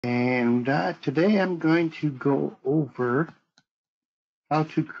And today I'm going to go over how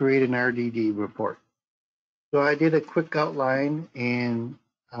to create an RDD report. So I did a quick outline in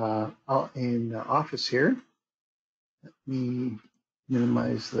Office here. Let me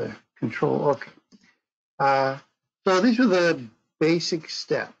minimize the control. Okay. So these are the basic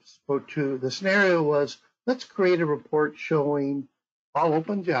steps. The scenario was, let's create a report showing all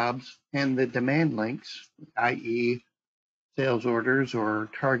open jobs and the demand links, i.e. sales orders or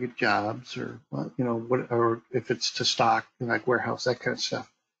target jobs, or or if it's to stock, like warehouse, that kind of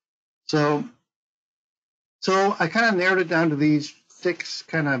stuff. So I kind of narrowed it down to these 6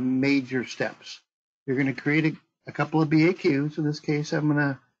 kind of major steps. You're going to create a couple of BAQs. In this case, I'm going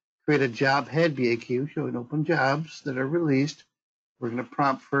to create a job head BAQ showing open jobs that are released. We're going to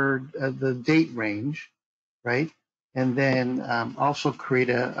prompt for the date range, right? And then also create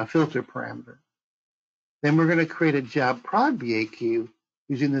a filter parameter. Then we're going to create a job prod BAQ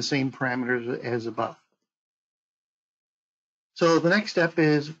using the same parameters as above. So the next step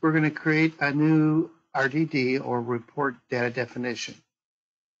is we're going to create a new RDD, or report data definition.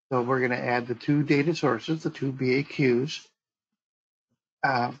 So we're going to add the 2 data sources, the 2 BAQs,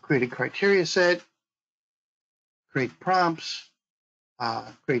 create a criteria set, create prompts,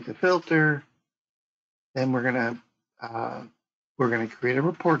 create the filter. Then we're going to create a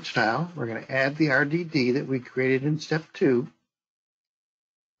report style. We're going to add the RDD that we created in step 2.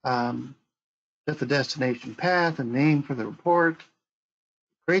 Set the destination path and name for the report.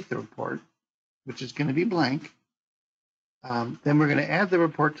 Create the report, which is going to be blank. Then we're going to add the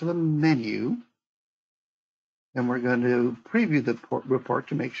report to the menu. Then we're going to preview the report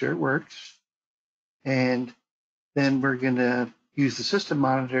to make sure it works. And then we're going to use the system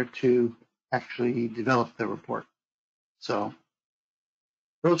monitor to actually develop the report. So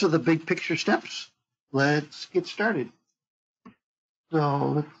those are the big picture steps. Let's get started. So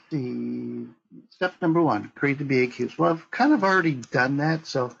let's see. Step number 1, create the BAQs. Well, I've kind of already done that,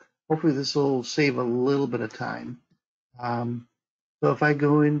 so hopefully this will save a little bit of time. So if I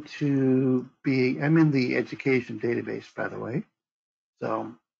go into I'm in the education database, by the way.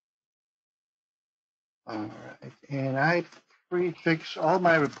 So, all right, and I prefix all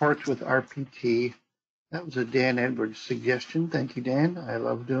my reports with RPT. That was a Dan Edwards suggestion. Thank you, Dan. I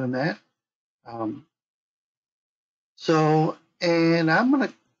love doing that. And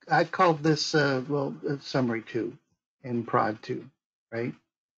I called this, summary 2 and prod 2, right?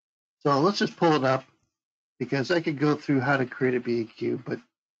 So let's just pull it up, because I could go through how to create a BAQ, but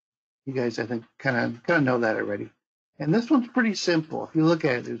you guys, I think, kind of know that already. And this one's pretty simple. If you look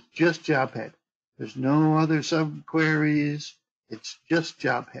at it, there's just job head. There's no other subqueries. It's just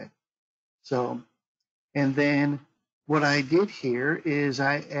job head. So, and then what I did here is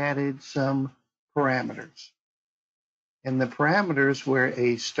I added some parameters. And the parameters were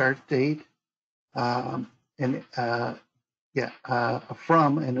a start date, a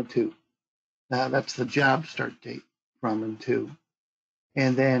from and a to. Now that's the job start date, from and to.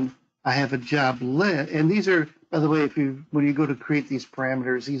 And then I have a job list, and these are, by the way, when you go to create these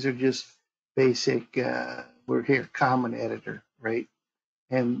parameters, these are just basic. We're here, common editor, right?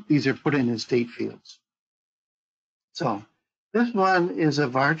 And these are put in as date fields. So this one is a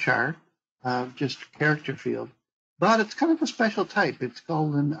varchar, just character field, but it's kind of a special type. It's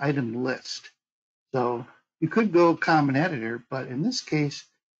called an item list. So you could go common editor, but in this case,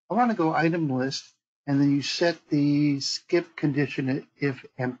 I want to go item list, and then you set the skip condition if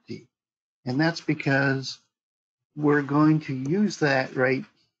empty. And that's because we're going to use that right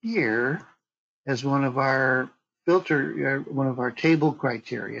here as one of our one of our table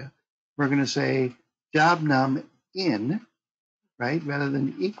criteria. We're going to say job num in, right? Rather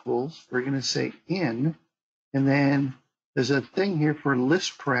than equals, we're going to say in. And then there's a thing here for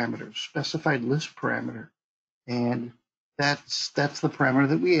list parameters, specified list parameter. And that's the parameter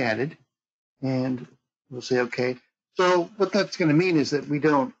that we added. And we'll say, okay. So what that's going to mean is that we'll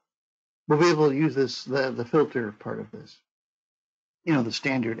be able to use this, the filter part of this, the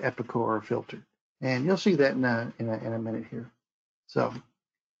standard Epicor filter. And you'll see that in a minute here. So,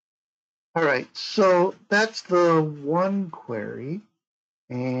 all right. So that's the one query.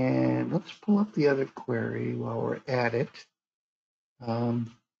 And let's pull up the other query while we're at it.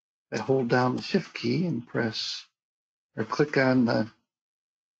 I hold down the Shift key and press or click on the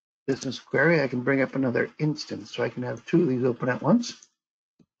business query. I can bring up another instance, so I can have 2 of these open at once.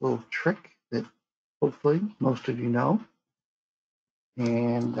 Little trick that hopefully most of you know.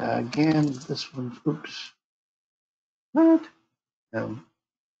 And again, this one, oops. What? No.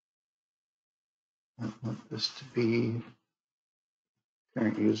 I want this to be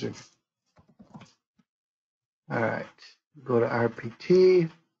current user. All right, go to RPT.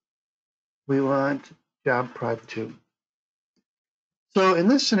 we want job prod 2. So in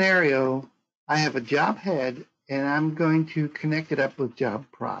this scenario, I have a job head, and I'm going to connect it up with job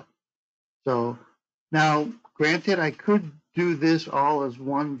prod. So now, granted, I could do this all as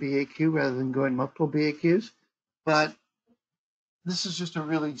one BAQ rather than going multiple BAQs, but this is just a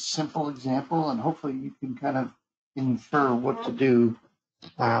really simple example, and hopefully you can kind of infer what to do.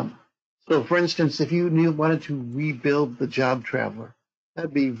 So for instance, if you wanted to rebuild the job traveler,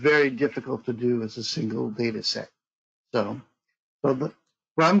 that'd be very difficult to do as a single data set. So what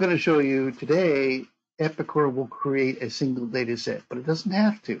I'm going to show you today, Epicor will create a single data set, but it doesn't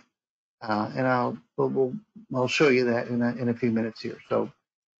have to. And I'll show you that in a few minutes here. So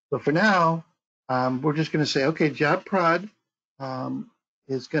for now, we're just going to say, okay, job prod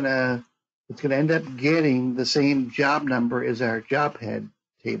it's going to end up getting the same job number as our job head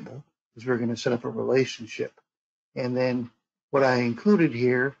table, because we're going to set up a relationship. And then what I included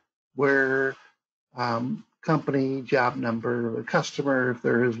here were company job number, customer if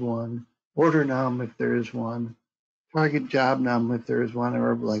there is one, order num if there is one, target job num if there is one,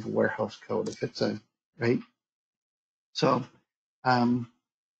 or like warehouse code if it's a right. So so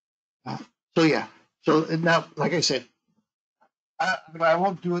yeah. So now, like I said, I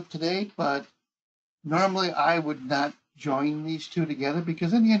won't do it today, but normally I would not join these two together,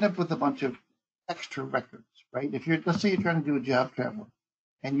 because then you end up with a bunch of extra records, right? If let's say you're trying to do a job traveler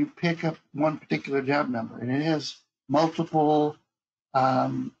and you pick up one particular job number and it has multiple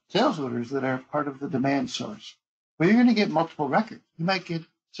sales orders that are part of the demand source, well, you're going to get multiple records. You might get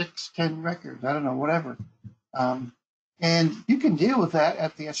 6, 10 records, I don't know, whatever. And you can deal with that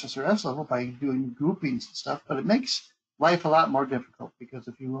at the SSRS level by doing groupings and stuff, but it makes life a lot more difficult, because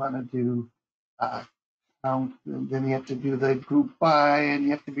if you want to do count, then you have to do the group by, and you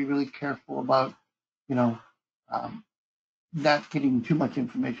have to be really careful about, not getting too much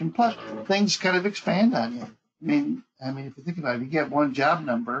information. Plus, things kind of expand on you. I mean, if you think about it, you get one job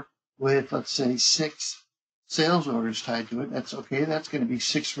number with, let's say, 6 sales orders tied to it. That's okay. That's going to be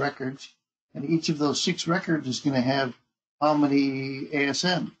 6 records, and each of those 6 records is going to have how many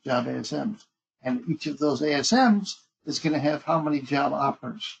ASMs, job ASMs, and each of those ASMs is going to have how many job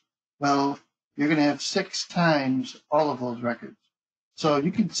offers. Well, you're going to have 6 times all of those records. So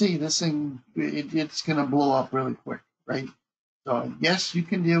you can see this thing, it's going to blow up really quick, right? So yes, you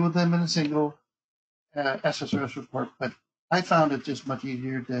can deal with them in a single SSRS report, but I found it just much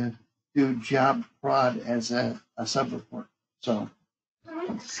easier to do job prod as a sub-report. So,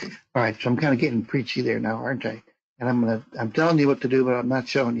 all right, so I'm kind of getting preachy there now, aren't I? And I'm telling you what to do, but I'm not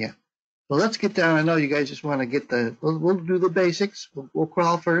showing you. So let's get down. I know you guys just want to get we'll do the basics. We'll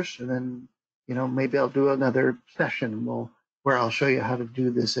crawl first, and then, maybe I'll do another session where I'll show you how to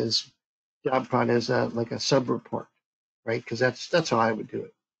do this as job prod as like a sub-report, right? Because that's how I would do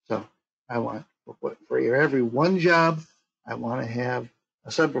it. So I want, for every one job, I want to have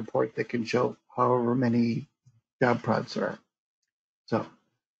a sub-report that can show however many job prods there are. So,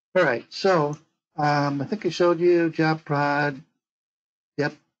 all right. So I think I showed you job prod.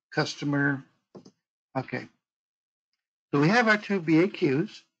 Yep. Customer. Okay. So we have our 2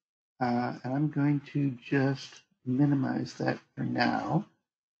 BAQs, and I'm going to just minimize that for now.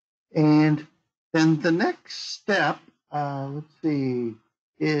 And then the next step, let's see,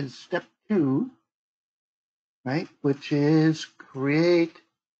 is step 2, right? Which is create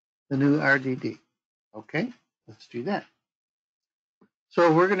the new RDD. Okay, let's do that.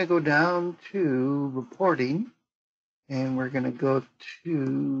 So we're going to go down to reporting, and we're going to go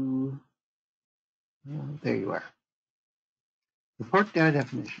to, there you are, report data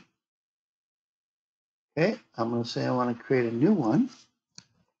definition. Okay, I'm going to say I want to create a new one.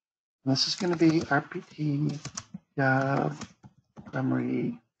 And this is going to be RPT job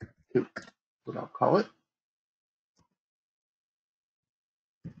summary 2, what I'll call it.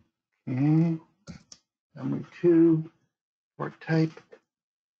 Okay, summary 2, report type.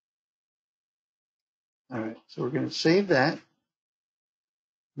 All right, so we're going to save that.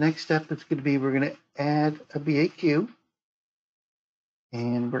 Next step is going to be, we're going to add a BAQ,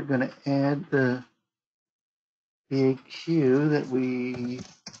 and we're going to add the BAQ that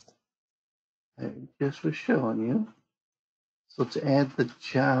I just was showing you. So let's add the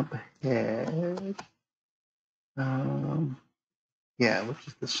job head. Yeah, which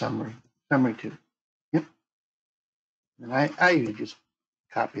is the summary 2. Yep. And I usually just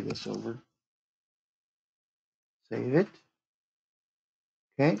copy this over. Save it.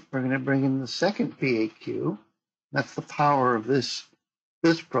 Okay, we're going to bring in the second BAQ. That's the power of this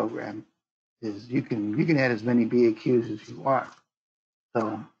program, is you can add as many BAQs as you want.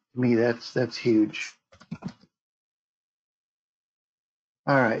 So to me, that's huge.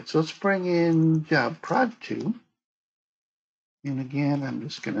 All right, so let's bring in job prod 2. And again, I'm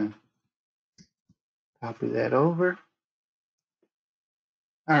just going to copy that over.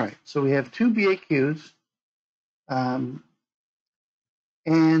 All right, so we have 2 BAQs.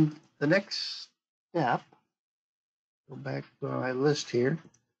 And the next step, go back to my list here,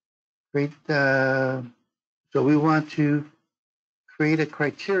 create, so we want to create a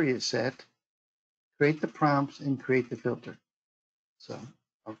criteria set, create the prompts, and create the filter. So,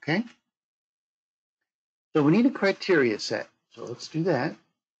 okay. So we need a criteria set. So let's do that.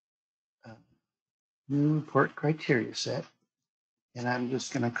 New report criteria set. And I'm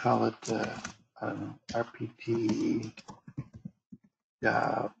just going to call it, I don't know, RPT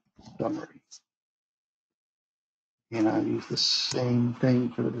job summary. And I'll use the same thing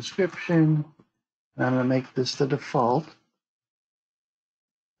for the description. And I'm going to make this the default.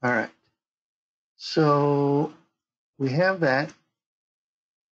 All right. So we have that.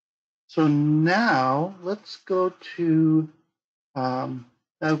 So now let's go to,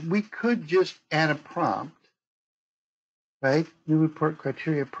 we could just add a prompt, right? New report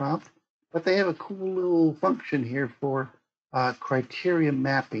criteria prompt, but they have a cool little function here for criteria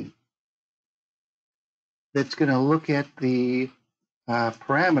mapping that's going to look at the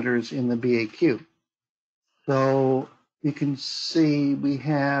parameters in the BAQ. So you can see we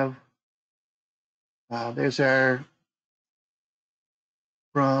have, there's our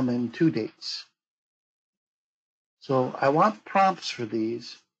from and to dates. So I want prompts for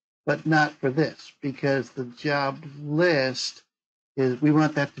these, but not for this, because the job list is, we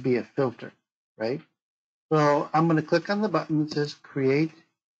want that to be a filter, right? So I'm going to click on the button that says create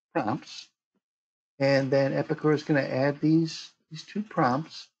prompts. And then Epicor is going to add these 2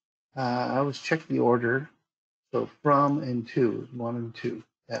 prompts. I always check the order. So from and to, 1 and 2.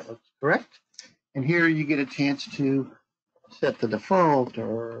 That looks correct. And here you get a chance to set the default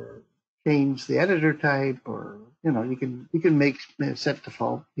or change the editor type, or you can make set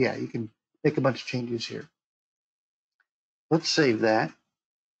default. Yeah, you can make a bunch of changes here. Let's save that.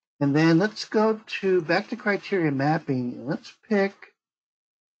 And then let's go back to criteria mapping. Let's pick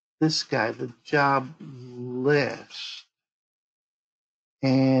this guy, the job list.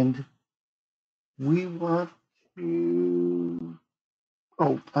 And we want to,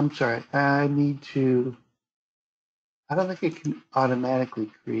 oh, I'm sorry. I don't think it can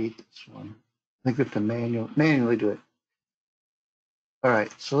automatically create this one. I think we have to manually do it. All right,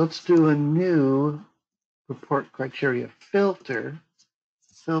 so let's do a new report criteria filter.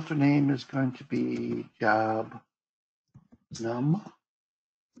 Filter name is going to be job num.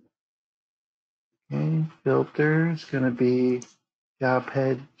 Okay, filter is going to be job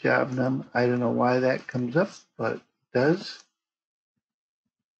head, job num. I don't know why that comes up, but it does.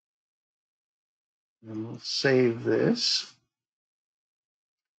 And we'll save this.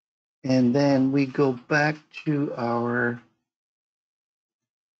 And then we go back to our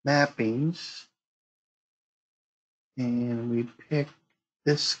mappings and we pick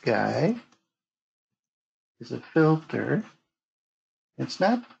this guy as a filter. It's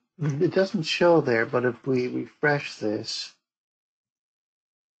not, it doesn't show there, but if we refresh this,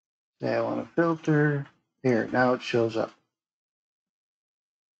 say I want to filter, here, now it shows up.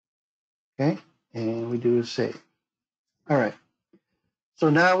 Okay, and we do a save. All right, so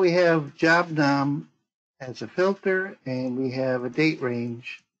now we have job num as a filter, and we have a date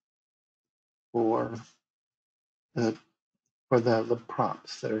range for the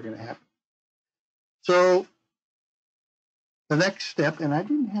prompts that are going to happen. So the next step, and I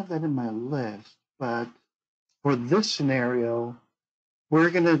didn't have that in my list, but for this scenario, we're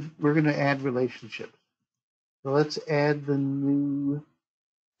gonna add relationships. So let's add the new,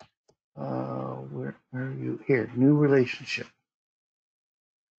 where are you? Here, new relationship.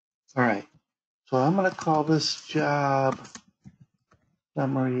 All right, so I'm gonna call this job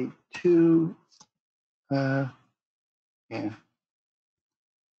summary 2, yeah,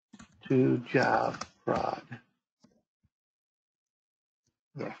 to job prod.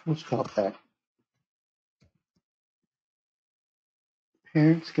 Yeah, let's call it that.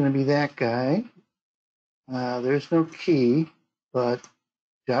 Parent's gonna be that guy. There's no key, but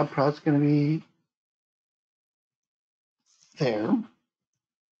job prod's gonna be there.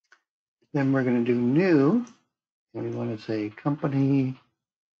 Then we're going to do new, and we want to say company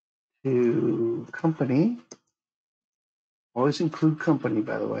to company. Always include company,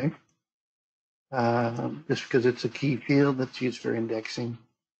 by the way, just because it's a key field that's used for indexing,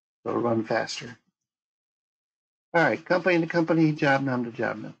 so it'll run faster. All right, company to company, job num to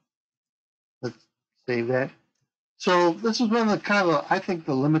job num. Let's save that. So this is one of the I think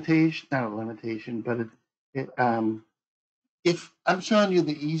the limitation, not a limitation, but if I'm showing you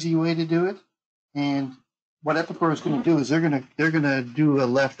the easy way to do it, and what Epicor is going to do is they're gonna do a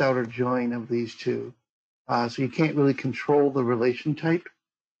left outer join of these two, so you can't really control the relation type,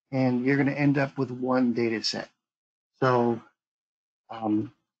 and you're going to end up with one data set. So,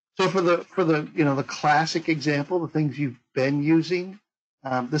 so for the the classic example, the things you've been using,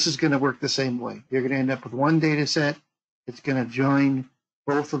 this is going to work the same way. You're going to end up with one data set. It's going to join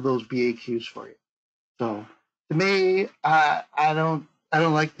both of those BAQs for you. So to me, I don't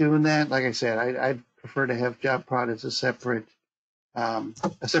like doing that. Like I said, I prefer to have job prod as a separate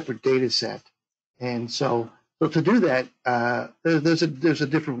data set. And so to do that, there's a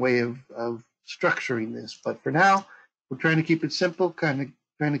different way of structuring this. But for now, we're trying to keep it simple, kind of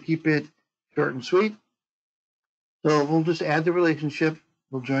trying to keep it short and sweet. So we'll just add the relationship.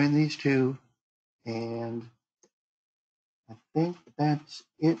 We'll join these two, and I think that's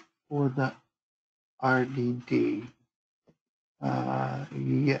it for the RDD.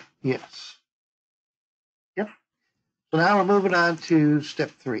 Yes. Yep. So now we're moving on to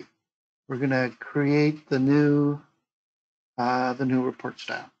step 3. We're going to create the new report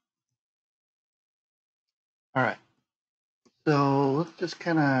style. All right. So let's just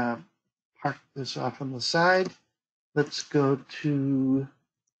kind of park this off on the side. Let's go to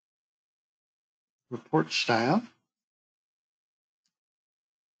report style.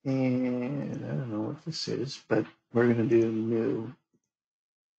 And I don't know what this is, but we're going to do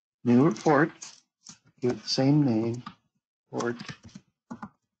new report. Give it the same name. Report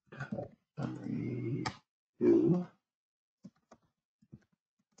summary 2.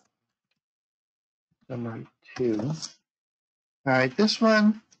 Summary 2. All right, this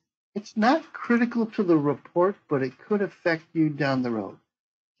one, it's not critical to the report, but it could affect you down the road.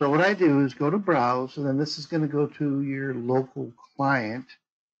 So what I do is go to browse, and then this is going to go to your local client.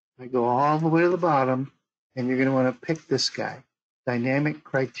 I go all the way to the bottom, and you're going to want to pick this guy, dynamic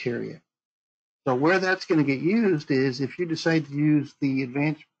criteria. So where that's going to get used is if you decide to use the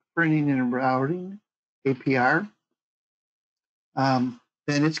advanced printing and routing APR, then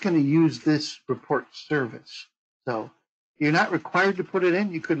it's going to use this report service. So you're not required to put it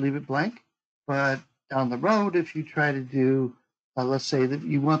in. You could leave it blank, but down the road, if you try to do, let's say that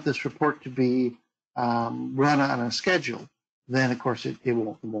you want this report to be run on a schedule, then of course it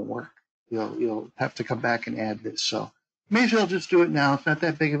won't work. You'll have to come back and add this. So may as well just do it now. It's not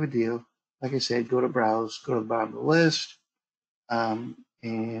that big of a deal. Like I said, go to browse, go to the bottom of the list, and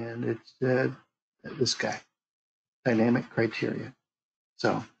it's this guy, dynamic criteria.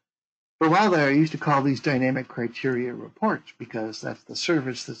 So for a while there, I used to call these dynamic criteria reports because that's the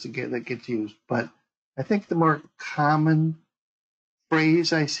service that gets used. But I think the more common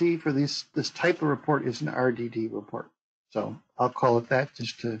phrase I see for this type of report is an RDD report. So I'll call it that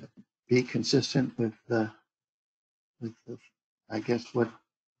just to be consistent with the I guess what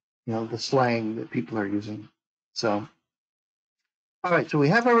the slang that people are using. So all right, so we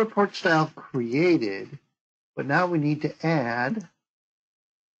have our report style created, but now we need to add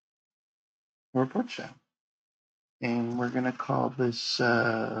a report style. And we're going to call this,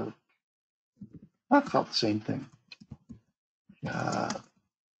 I'll call it the same thing.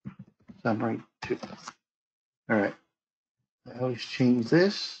 Summary 2. All right. I always change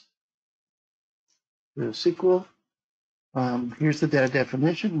this to a SQL. Here's the data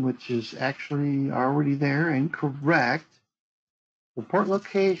definition, which is actually already there and correct. Report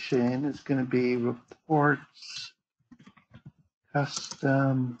location is going to be reports,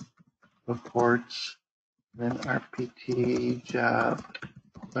 custom reports, then RPT job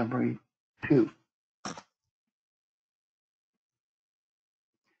summary 2.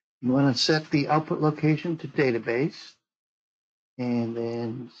 You want to set the output location to database and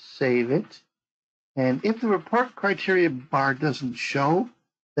then save it. And if the report criteria bar doesn't show,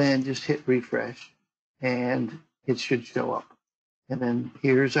 then just hit refresh and it should show up. And then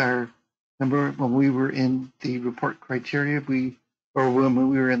here's our, remember when we were in the report criteria, when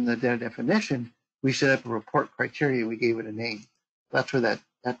we were in the data definition, we set up a report criteria, we gave it a name. That's where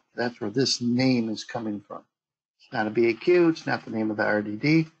that's where this name is coming from. It's not a BAQ, it's not the name of the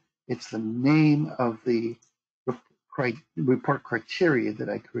RDD, it's the name of the report criteria that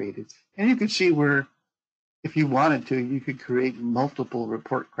I created. And you can see where, if you wanted to, you could create multiple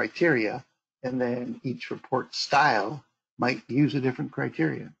report criteria, and then each report style might use a different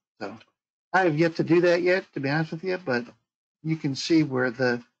criteria. So I have yet to do that yet, to be honest with you, but you can see where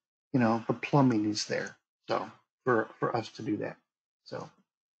the plumbing is there. So for us to do that. So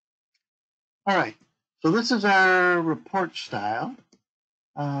all right. So this is our report style.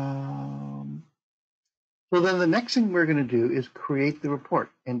 So then the next thing we're going to do is create the report.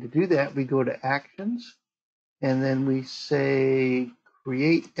 And to do that, we go to Actions, and then we say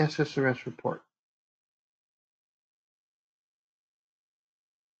create SSRS report.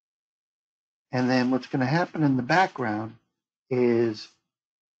 And then what's going to happen in the background is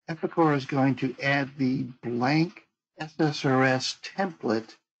Epicor is going to add the blank SSRS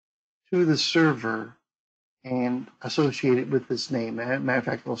template to the server and associate it with this name. As a matter of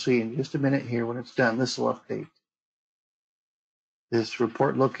fact, we'll see in just a minute here when it's done. This will update this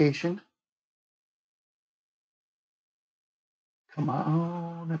report location. Come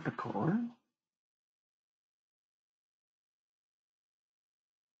on, Epicor.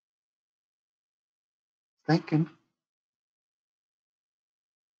 Thinking.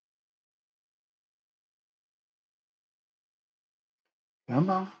 Come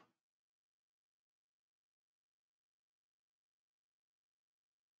on.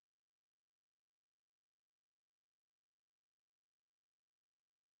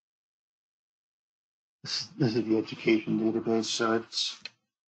 This is the education database, so it's.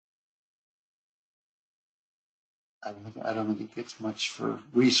 I don't think it gets much for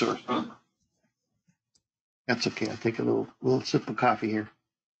resources. That's okay. I'll take a little sip of coffee here.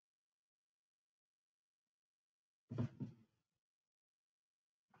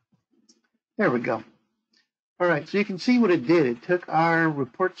 There we go. All right, so you can see what it did. It took our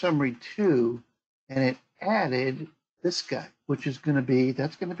report summary 2 and it added this guy, which is going to be,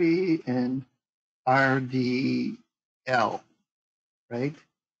 that's going to be an RDL, right?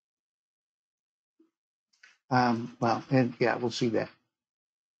 Well, and yeah, we'll see that.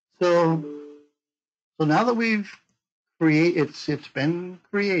 So now that we've created, it's been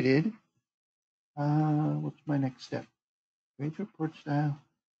created. What's my next step? Create report style.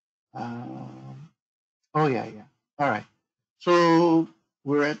 Oh yeah. All right. So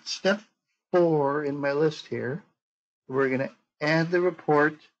we're at step 4 in my list here. We're going to add the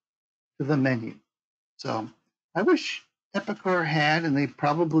report to the menu. So I wish Epicor had, and they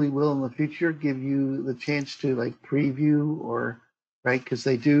probably will in the future, give you the chance to like preview or, right? Because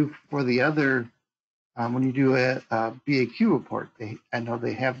they do for the other, when you do a BAQ report, I know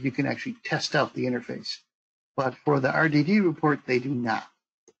they have, you can actually test out the interface. But for the RDD report, they do not.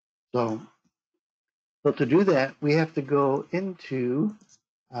 So to do that, we have to go into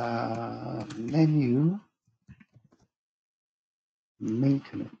menu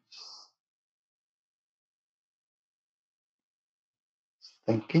maintenance.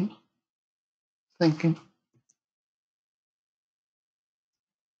 Thinking. I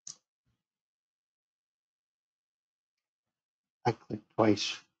clicked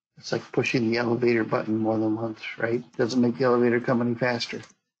twice. It's like pushing the elevator button more than once, right? Doesn't make the elevator come any faster,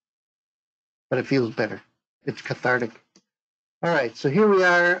 but it feels better. It's cathartic. All right, so here we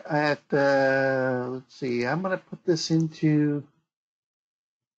are at, let's see, I'm going to put this into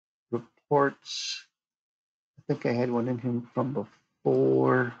reports. I think I had one in him from before.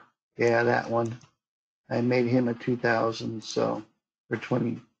 Yeah, that one. I made him a 2000, so, or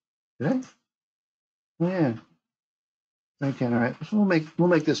 20. Did I? Yeah. 19, all right. So we'll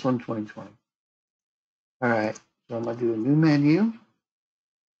make this one 2020. All right. So I'm gonna do a new menu.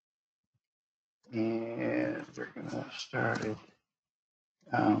 And we're gonna start it.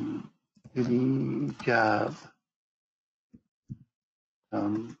 The job.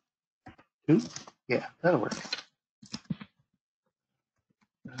 2. Yeah, that'll work.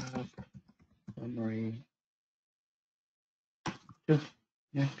 Summary. Just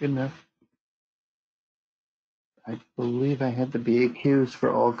yeah, good enough. I believe I had the BAQs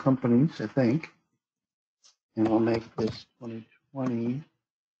for all companies, I think. And we'll make this 2020.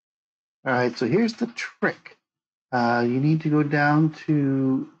 All right, so here's the trick. You need to go down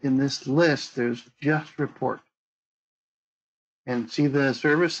to, in this list, there's just report. And see the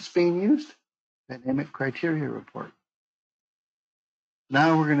service that's being used? Dynamic criteria report.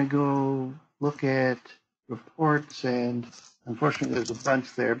 Now we're going to go look at reports, and unfortunately there's a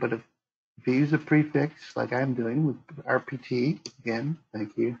bunch there, but if you use a prefix like I'm doing with RPT, again,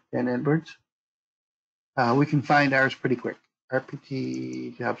 thank you, Dan Edwards, we can find ours pretty quick.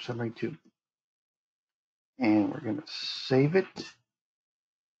 RPT job summary 2. And we're going to save it.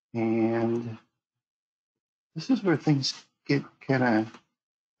 And this is where things get kind of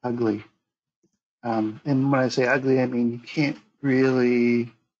ugly. And when I say ugly, I mean you can't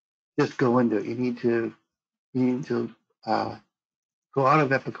really just go into it. You need to go out of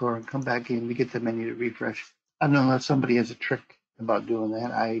Epicor and come back in to get the menu to refresh. I don't know unless somebody has a trick about doing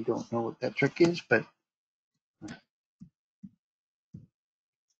that. I don't know what that trick is, but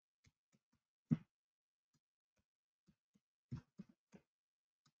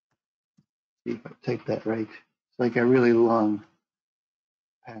see if I type that right. It's like a really long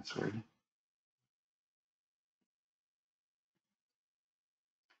password.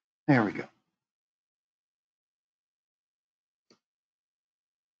 There we go.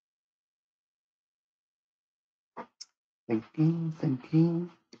 Thinking.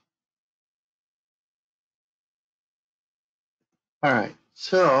 All right,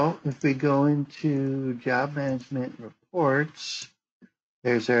 so if we go into job management reports,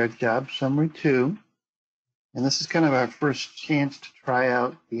 there's our job summary 2. And this is kind of our first chance to try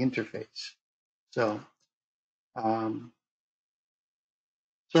out the interface. So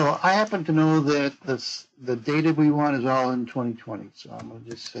I happen to know that the data we want is all in 2020. So I'm going to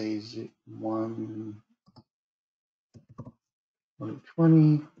just say Z1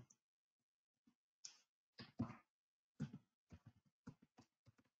 2020.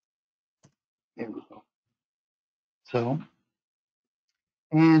 There we go. So,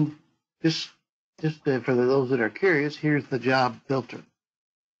 and just for those that are curious, here's the job filter,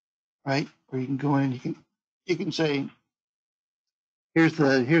 right? Where you can go in and you can say, here's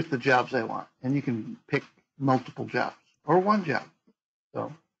the jobs I want, and you can pick multiple jobs or one job.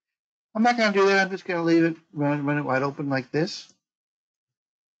 So I'm not going to do that. I'm just going to leave it, run it wide open like this.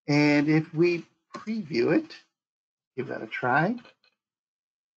 And if we preview it, give that a try.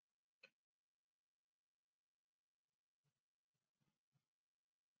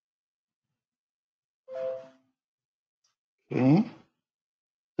 Okay.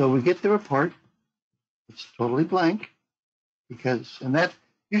 So we get the report. It's totally blank and that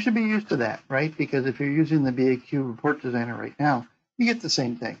you should be used to that, right? Because if you're using the BAQ report designer right now, you get the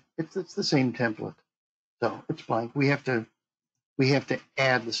same thing. It's the same template. So it's blank. We have to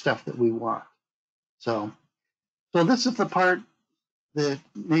add the stuff that we want. So this is the part that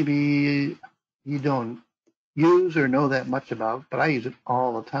maybe you don't use or know that much about, but I use it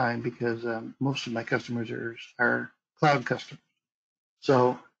all the time because most of my customers are cloud customers.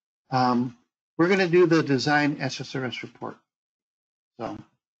 So we're going to do the design SSRS report. So,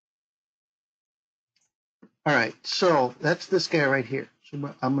 all right, so that's this guy right here.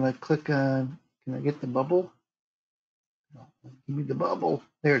 So I'm going to click on, can I get the bubble? No, give me the bubble.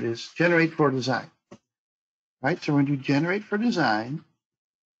 There it is, generate for design. All right, so we're going to do generate for design.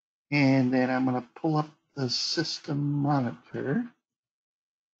 And then I'm going to pull up the system monitor.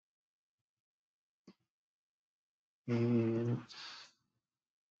 And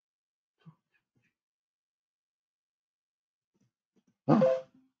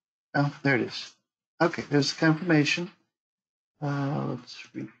oh, there it is. Okay, there's the confirmation. Let's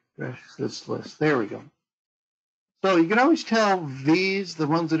refresh this list. There we go. So you can always tell these, the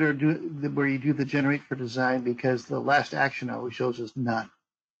ones that are where you do the generate for design, because the last action always shows us none.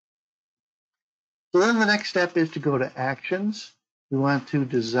 So then the next step is to go to actions. We want to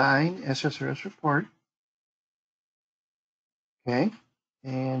design SSRS report. Okay,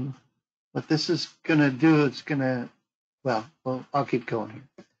 and what this is going to do, it's going to, well, I'll keep going here.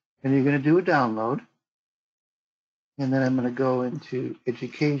 And you're going to do a download. And then I'm going to go into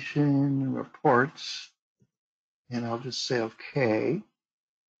education reports. And I'll just say, okay.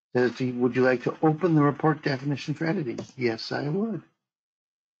 Says, would you like to open the report definition for editing? Yes, I would.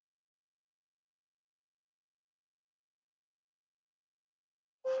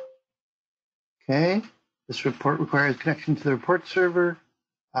 Okay. This report requires connection to the report server.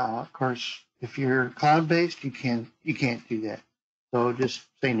 Of course, if you're cloud-based, you can't do that. So just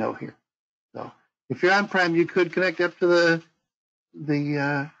say no here. So if you're on-prem, you could connect up to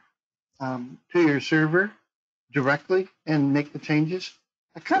to your server directly and make the changes.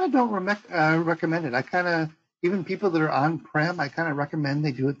 I kind of don't recommend it. I kind of, even people that are on-prem, I kind of recommend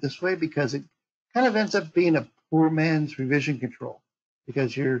they do it this way because it kind of ends up being a poor man's revision control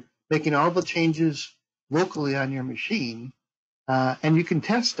because you're making all the changes locally on your machine and you can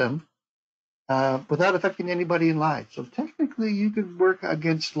test them without affecting anybody in live. So technically you could work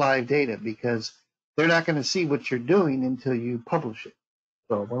against live data because they're not going to see what you're doing until you publish it.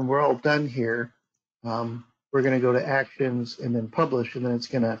 So when we're all done here, we're going to go to actions and then publish, and then it's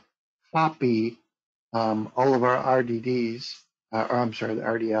going to copy all of our RDDs, or I'm sorry, the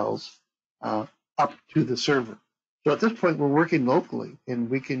RDLs, up to the server. So at this point, we're working locally, and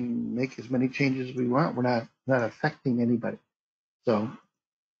we can make as many changes as we want. We're not affecting anybody. So,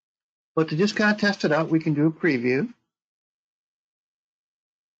 but to just kind of test it out, we can do a preview.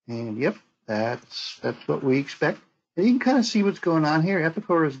 And yep, that's what we expect. And you can kind of see what's going on here.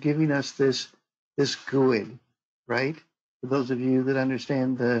 Epicor is giving us this GUID, right? For those of you that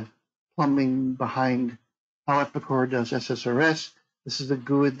understand the plumbing behind how Epicor does SSRS, this is the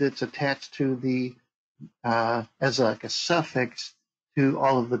GUID that's attached to the as like a suffix to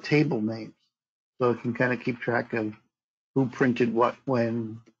all of the table names, so it can kind of keep track of who printed what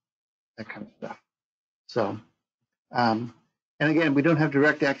when, that kind of stuff. So, And again, we don't have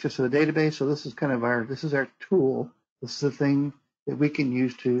direct access to the database, so this is kind of our tool. This is the thing that we can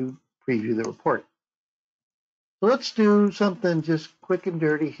use to preview the report. So let's do something just quick and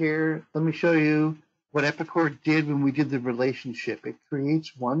dirty here. Let me show you what Epicor did when we did the relationship. It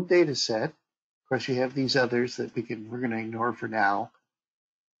creates one data set. Of course, you have these others that we're going to ignore for now.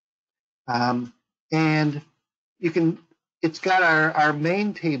 And you can, it's got our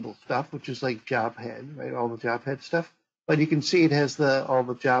main table stuff, which is like job head, right? All the job head stuff. But you can see it has all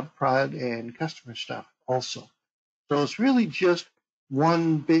the job prod and customer stuff also. So it's really just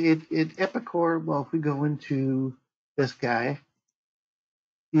one big, Epicor, well, if we go into this guy,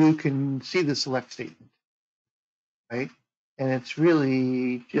 you can see the select statement, right? And it's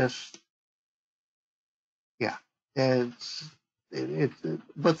really just, yeah,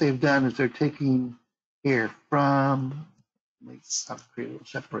 what they've done is they're taking here from, let's create a little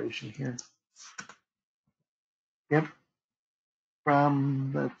separation here. Yep.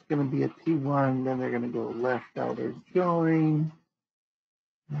 From, that's going to be a T1, then they're going to go left outer join.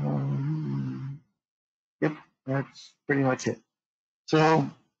 Yep, that's pretty much it. So,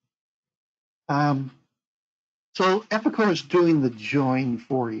 so Epicor is doing the join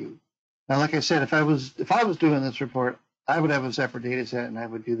for you. Now, like I said, if I was doing this report, I would have a separate data set and I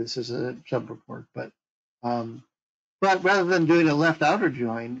would do this as a sub report. But rather than doing a left outer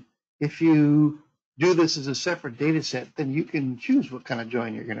join, if you do this as a separate data set, then you can choose what kind of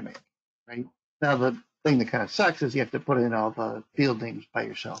join you're going to make, right? Now, the thing that kind of sucks is you have to put in all the field names by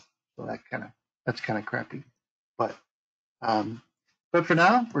yourself. So that's kind of crappy. But for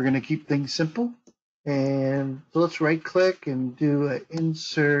now, we're going to keep things simple. And so let's right click and do an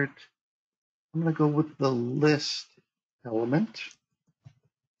insert. I'm going to go with the list element.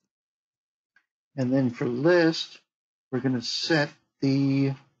 And then for list, we're going to set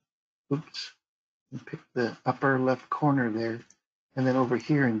the, pick the upper left corner there. And then over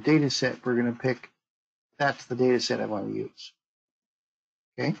here in data set, we're going to pick, that's the data set I want to use.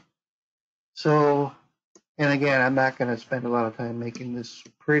 Okay. So, and again, I'm not going to spend a lot of time making this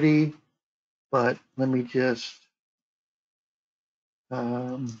pretty, but let me just,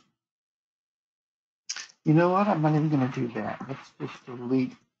 you know what? I'm not even going to do that. Let's just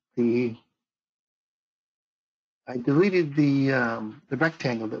delete I deleted the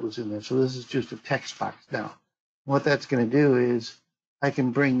rectangle that was in there. So this is just a text box now. What that's going to do is I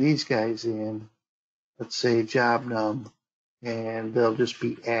can bring these guys in, let's say job num, and they'll just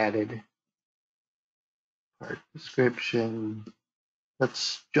be added. Part description.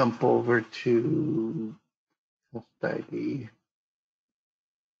 Let's jump over to test ID,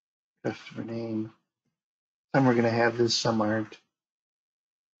 customer name. Some are going to have this, some aren't.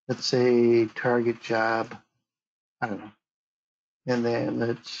 Let's say target job. I don't know. And then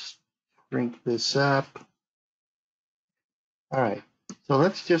let's shrink this up. All right. So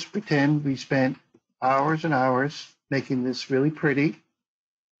let's just pretend we spent hours and hours making this really pretty.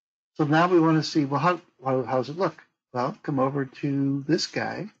 So now we want to see, well, how's it look? Well, come over to this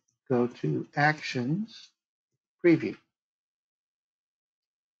guy, go to Actions, Preview.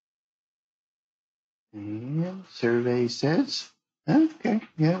 And survey says, okay,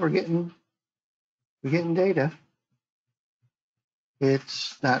 yeah, we're getting data.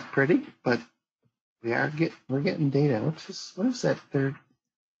 It's not pretty, but we're getting data. What is that third?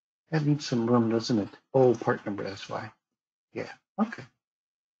 That needs some room, doesn't it? Oh, part number, that's why. Yeah, okay.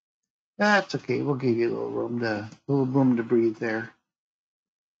 That's okay. We'll give you a little room to breathe there.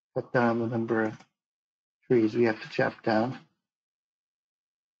 Cut down the number of trees we have to chop down.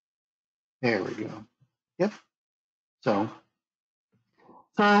 There we go. Yep. So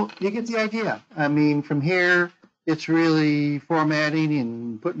you get the idea. I mean, from here, it's really formatting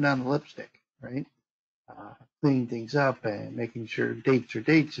and putting on the lipstick, right? Cleaning things up and making sure dates are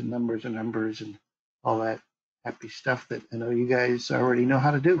dates and numbers are numbers and all that happy stuff that I know you guys already know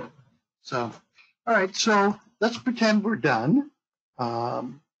how to do. So, all right. So let's pretend we're done. I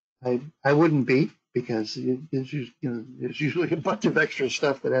wouldn't be, because there's usually a bunch of extra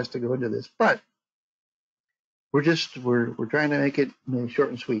stuff that has to go into this, but we're trying to make it short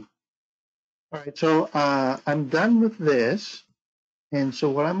and sweet. All right, so I'm done with this, and so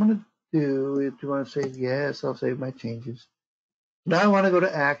what I'm going to do is, do you want to save? Yes, I'll save my changes. Now I want to go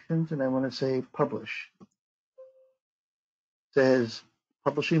to Actions, and I want to say Publish. It says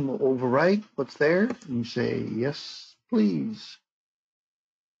Publishing will overwrite what's there, and you say yes, please.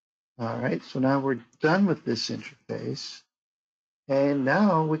 All right, so now we're done with this interface, and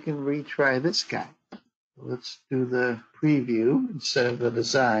now we can retry this guy. Let's do the preview instead of the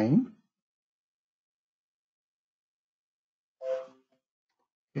design.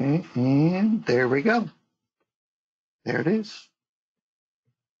 Okay, and there we go. There it is.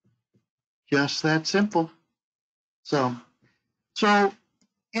 Just that simple. So, so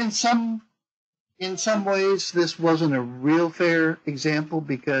in some ways, this wasn't a real fair example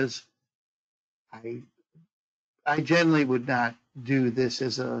because I generally would not do this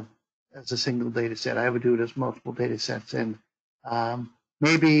as a single data set. I would do it as multiple data sets, and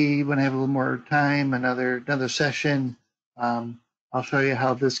maybe when I have a little more time, another session, I'll show you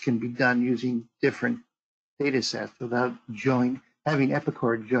how this can be done using different data sets without having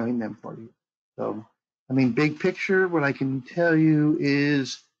Epicor join them for you. So, I mean, big picture, what I can tell you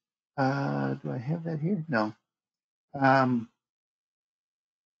is, do I have that here? No.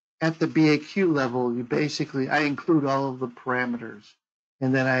 At the BAQ level, you basically, I include all of the parameters,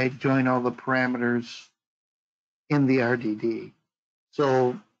 and then I join all the parameters in the RDD.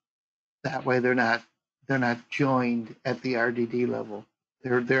 So that way they're not joined at the RDD level.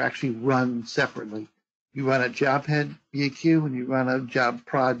 They're actually run separately. You run a job head BAQ and you run a job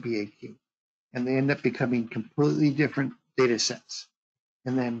prod BAQ, and they end up becoming completely different data sets.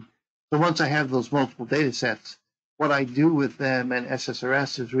 And then, so once I have those multiple data sets, what I do with them and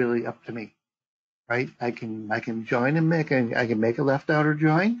SSRS is really up to me, right? I can join and I can make a left outer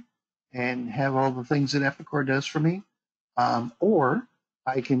join and have all the things that Epicor does for me, or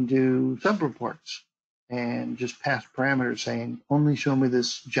I can do subreports and just pass parameters saying only show me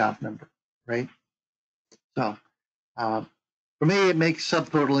this job number, right? So for me, it makes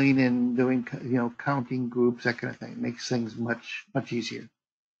subtotaling and doing counting groups, that kind of thing. It makes things much easier.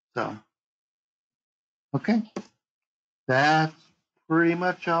 So okay, that's pretty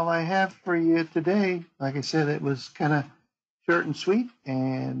much all I have for you today. Like I said, it was kind of short and sweet,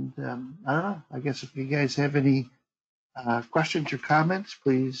 and I don't know. I guess if you guys have any questions or comments,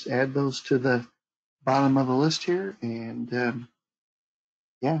 please add those to the bottom of the list here. And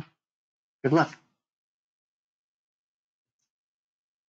yeah, good luck.